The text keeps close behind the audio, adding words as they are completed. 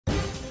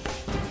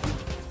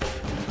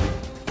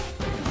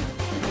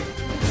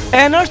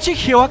NRC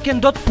সেৱা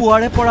কেন্দ্ৰত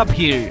পুৱাৰে পৰা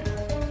ভিৰ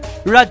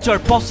ৰাজ্যৰ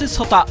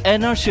 25টা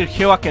NRCৰ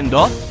সেৱা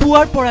কেন্দ্ৰত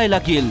পুৱাৰ পৰাই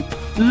লাগিল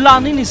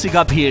লানি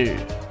নিচিগা ভিৰ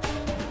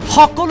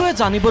সকলোৱে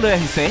জানিবলৈ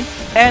আহিছে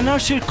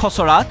NRCৰ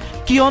খচৰাত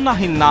কিয়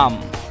নাহিল নাম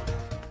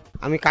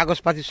আমি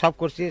কাগজপাতি সব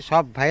করছি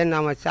সব ভাইয়ের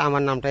নাম আছে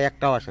আমার নামটা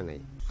একটাও আসে নাই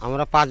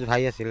আমরা 5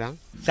 ভাই আছিলাম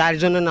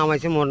 4 জনের নাম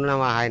আছে মোর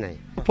নাম আহাই নাই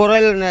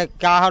পরেল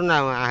কাহার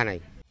নাম আহাই নাই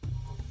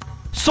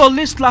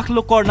 40 লাখ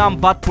লোকৰ নাম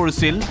বাদ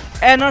পৰিছিল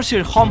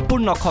NRCৰ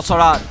সম্পূৰ্ণ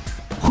খচৰাত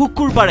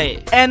শুকুৰবাৰে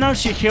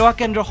NRC সেৱা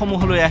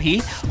কেন্দ্ৰসমূহলৈ আহি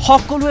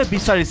সকলোৱে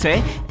বিচাৰিছে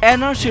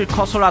NRCৰ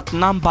খচৰাত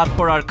নাম বাদ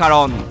পৰাৰ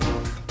কাৰণ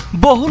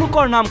বহু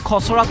লোকৰ নাম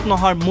খচৰাত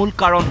নহাৰ মূল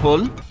কাৰণ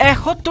হ'ল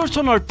 71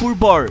 চনৰ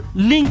পূৰ্বৰ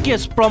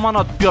লিংকেজ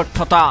প্ৰমাণত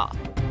ব্যৰ্থতা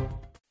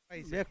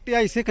ব্যক্তি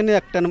আইছে কেনে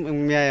একটা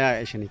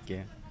আইছে নেকি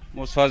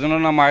মোৰ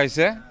ছয়জনৰ নাম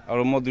আহিছে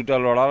আৰু মোৰ দুটা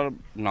লৰাৰ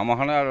নাম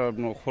অহা নাই আৰু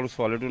সৰু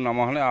ছোৱালীটোৰ নাম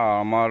অহা নাই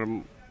আমাৰ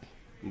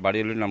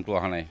বাড়িলৈ নামটো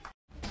অহা নাই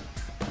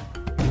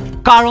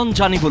কাৰণ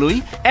জানিবলৈ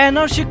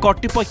NRC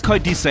কৰ্তৃপক্ষই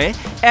দিছে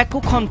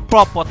একোখন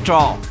প্ৰপত্ৰ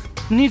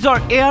নিজৰ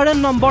ARN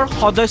নম্বৰ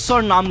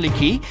সদস্যৰ নাম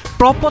লিখি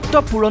প্ৰপত্ৰ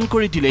পূৰণ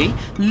কৰি দিলেই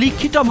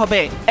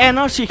লিখিতভাৱে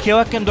NRC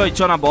সেৱা কেন্দ্ৰই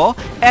জনাব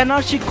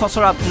NRC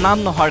খচৰাত নাম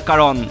নহাৰ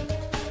কাৰণ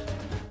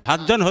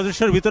 7 জন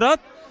সদস্যৰ ভিতৰত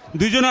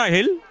 2 জন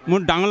আহিল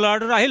মোৰ ডাঙৰ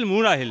লৰাটোৰ আহিল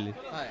মোৰ আহিল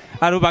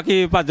আৰু বাকি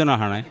 5 জন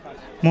অহা নাই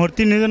মোৰ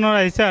 3 জনৰ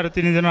আহিছে আৰু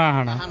 3 জনৰ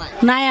অহা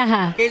নাই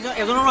আহা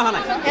এজনৰ অহা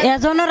নাই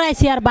এজনৰ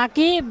আহিছে আৰু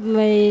বাকি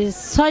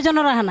 6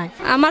 জনৰ অহা নাই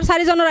আমাৰ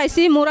 4 জনৰ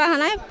আহিছে মোৰ অহা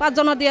নাই 5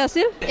 জনৰ দিয়া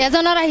আছিল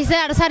এজনৰ আহিছে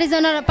আৰু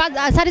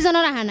 4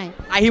 জনৰ অহা নাই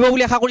আহিব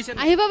বুলি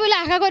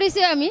আশা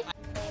কৰিছে আমি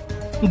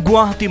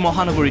গুৱাহাটী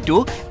মহানগৰীটো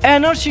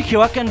NRC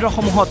সেৱা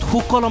কেন্দ্ৰসমূহত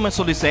সুকলমে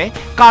চলিছে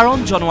কাৰণ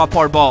জনোৱা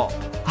পৰ্ব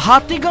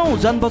হাতীগাঁও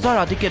উজান বজাৰ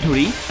আদিকে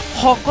ধৰি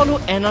সকলো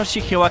NRC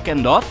সেৱা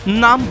কেন্দ্ৰত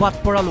নাম বাদ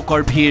পৰা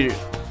লোকৰ ভিৰ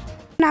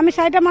আমি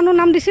 4টা মানুহ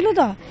নাম দিছিলো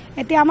তো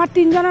এতিয়া আমাৰ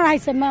 3 জনৰ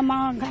আহিছে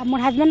মোৰ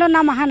হাজবেণ্ডৰ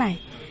নাম আহা নাই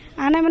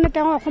মানে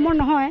তেওঁ অসমৰ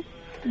নহয়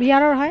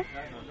বিহাৰৰ হয়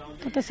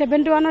তো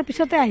 71 ৰ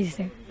পিছতে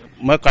আহিছে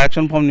মই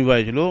কাৰেকচন ফৰ্ম নিব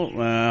আহিছিলো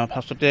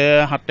ফাৰ্ষ্টতে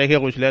 7 তাৰিখে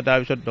কৈছিলে তাৰ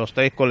পিছত 10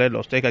 তাৰিখ ক'লে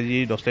 10 তাৰিখ আজি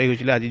 10 তাৰিখ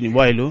হৈছিলে আজি নিব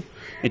আহিলো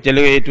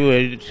এতিয়ালৈকে এইটো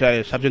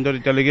সাব চেণ্টাৰ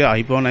এতিয়ালৈকে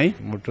আহি পোৱা নাই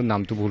মোৰটো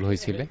নামটো ভুল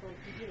হৈছিলে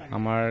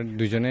আমাৰ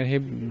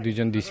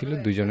দুজন দিছিল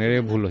দুজনেৰে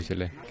ভুল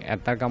হৈছিল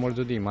এটা কামৰ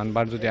যদি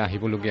ইমানবাৰ যদি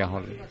আহিবলগীয়া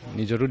হ'ল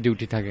নিজৰো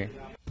ডিউটি থাকে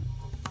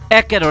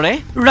একেদৰে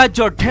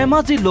ৰাজ্যৰ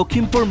ধেমাজি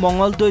লখিমপুৰ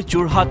মঙ্গলদৈ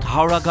যোৰহাট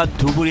হাওৰাঘাট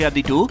ধুবুৰী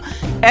আদিতো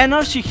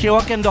NRC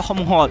সেৱা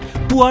কেন্দ্ৰসমূহত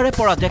পুৱাৰে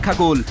পৰা দেখা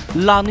গ'ল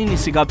লানি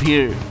নিচিগা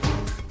ভিৰ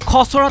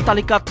খচৰা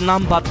তালিকাত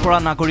নাম বাদ পৰা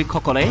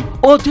নাগৰিকসকলে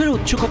অধীৰ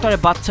উৎসুকতাৰে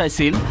বাট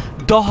চাইছিল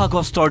 10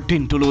 আগষ্টৰ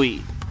দিনটোলৈ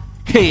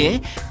সেয়ে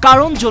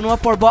কাৰণ জনোৱা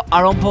পৰ্ব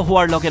আৰম্ভ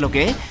হোৱাৰ লগে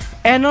লগে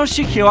NRC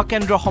সেৱা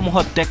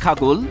কেন্দ্ৰসমূহত দেখা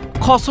গ'ল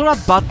খচৰাত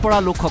বাদ পৰা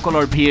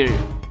লোকসকলৰ ভিৰ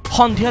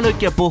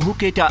সন্ধিয়ালৈকে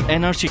বহুকেইটা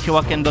NRC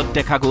সেৱা কেন্দ্ৰত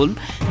দেখা গ'ল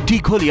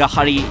দীঘলীয়া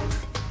শাৰী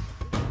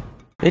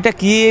এটা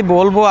কি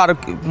বলবো আর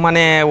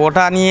মানে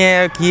ওটা নিয়ে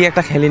কি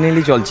একটা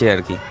খেলিমেলি চলছে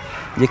আর কি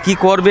যে কি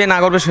করবে না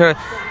করবে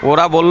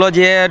ওরা বলল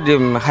যে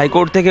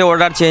হাইকোর্ট থেকে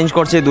অর্ডার চেঞ্জ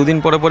করছে দুদিন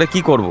পরে পরে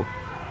কি করব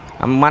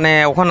মানে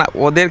ওখানে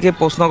ওদেরকে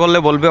প্রশ্ন করলে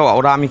বলবে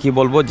ওরা আমি কি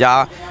বলবো যা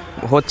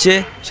হচ্ছে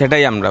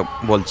সেটাই আমরা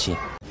বলছি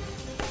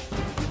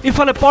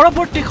ইফালে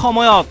পৰৱৰ্তী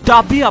সময়ত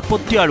দাবী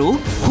আপত্তি আৰু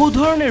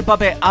শুধৰণিৰ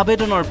বাবে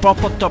আবেদনৰ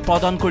প্ৰপত্ৰ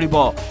প্ৰদান কৰিব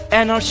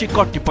NRC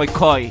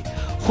কৰ্তৃপক্ষই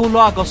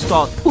 16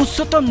 আগষ্টত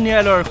উচ্চতম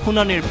ন্যায়ালয়ৰ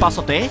শুনানিৰ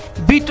পাছতে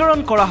বিতৰণ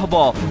কৰা হ'ব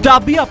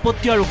দাবী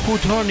আপত্তি আৰু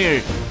শুধৰণিৰ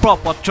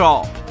প্ৰপত্ৰ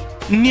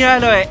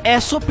ন্যায়ালয়ে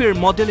SOPৰ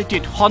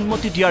মডেলিটিত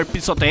সন্মতি দিয়াৰ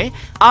পিছতে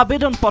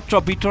আবেদন পত্ৰ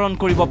বিতৰণ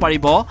কৰিব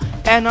পাৰিব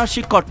NRC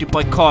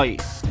কৰ্তৃপক্ষই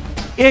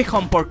এই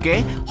সম্পৰ্কে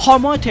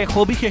সময়তে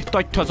সবিশেষ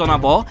তথ্য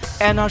জনাব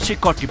NRC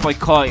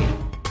কৰ্তৃপক্ষই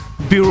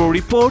Bureau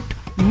Report,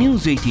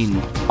 News 18,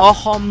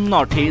 Assam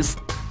North East.